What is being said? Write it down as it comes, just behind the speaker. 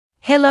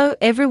Hello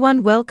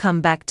everyone,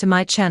 welcome back to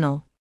my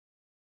channel.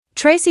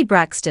 Traci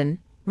Braxton,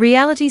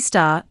 reality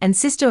star and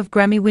sister of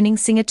Grammy-winning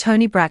singer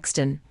Toni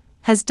Braxton,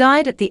 has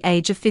died at the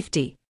age of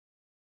 50.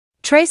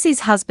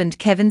 Traci's husband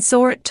Kevin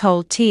Sorrett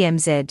told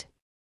TMZ,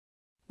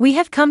 "We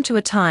have come to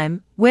a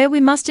time where we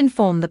must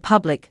inform the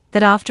public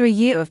that after a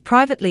year of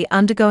privately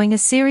undergoing a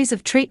series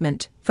of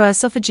treatment for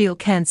esophageal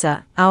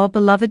cancer, our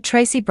beloved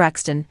Traci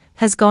Braxton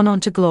has gone on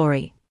to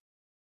glory."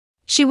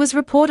 She was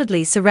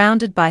reportedly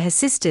surrounded by her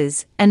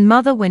sisters and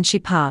mother when she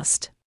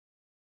passed.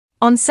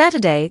 On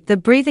Saturday, the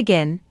Breathe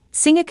Again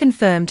singer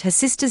confirmed her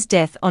sister's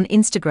death on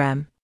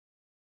Instagram.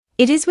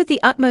 "It is with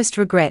the utmost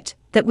regret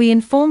that we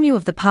inform you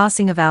of the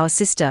passing of our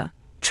sister,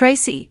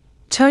 Traci,"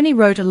 Toni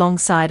wrote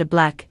alongside a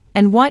black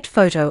and white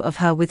photo of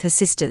her with her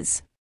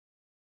sisters.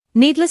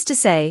 "Needless to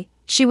say,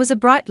 she was a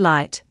bright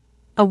light,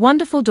 a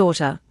wonderful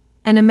daughter,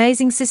 an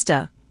amazing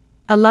sister,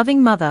 a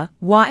loving mother,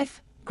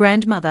 wife,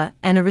 grandmother,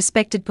 and a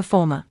respected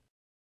performer.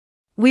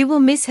 We will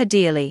miss her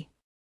dearly.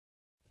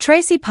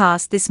 Traci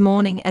passed this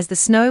morning as the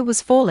snow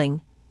was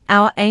falling.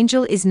 Our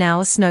angel is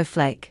now a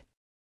snowflake."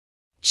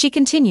 She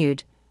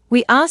continued,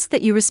 "We ask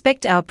that you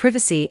respect our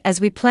privacy as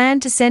we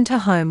plan to send her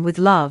home with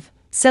love,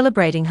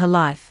 celebrating her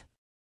life.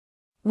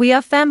 We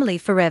are family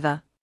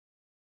forever."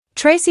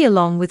 Traci,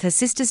 along with her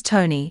sisters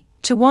Toni,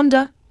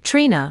 Tawanda,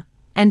 Trina,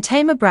 and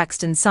Tami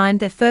Braxton, signed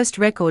their first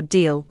record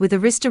deal with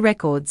Arista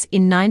Records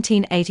in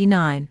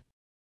 1989.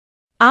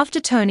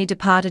 After Toni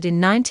departed in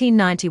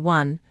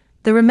 1991,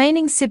 the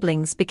remaining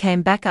siblings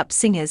became backup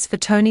singers for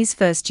Toni's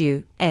first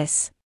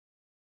U.S.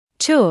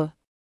 tour.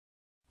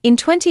 In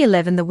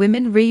 2011, the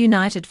women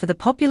reunited for the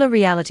popular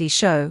reality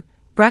show,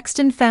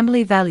 Braxton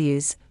Family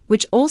Values,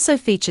 which also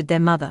featured their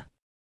mother.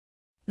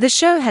 The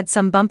show had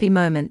some bumpy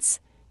moments,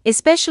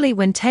 especially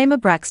when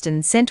Tami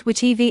Braxton sent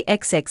WTV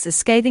a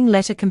scathing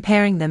letter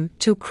comparing them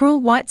to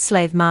cruel white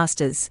slave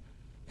masters,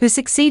 who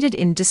succeeded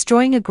in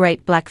destroying a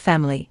great black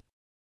family.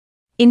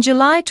 In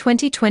July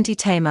 2020,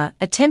 Tami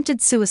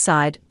attempted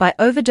suicide by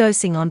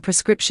overdosing on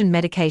prescription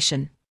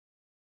medication.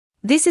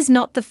 This is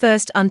not the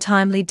first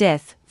untimely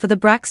death for the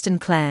Braxton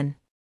clan.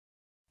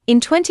 In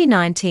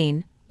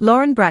 2019,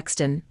 Lauren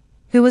Braxton,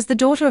 who was the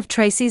daughter of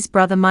Traci's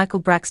brother Michael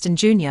Braxton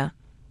Jr.,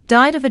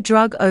 died of a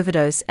drug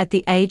overdose at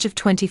the age of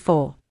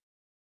 24.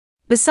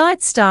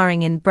 Besides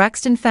starring in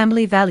Braxton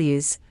Family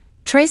Values,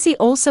 Traci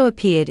also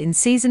appeared in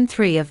Season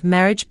 3 of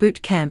Marriage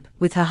Boot Camp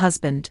with her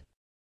husband.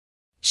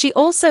 She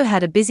also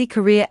had a busy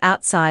career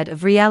outside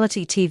of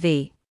reality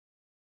TV.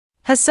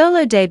 Her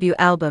solo debut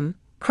album,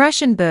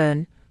 Crash and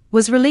Burn,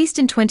 was released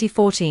in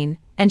 2014,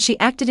 and she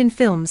acted in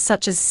films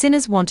such as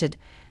Sinners Wanted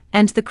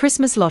and The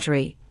Christmas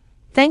Lottery.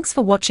 Thanks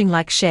for watching.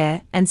 Like,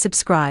 share, and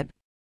subscribe.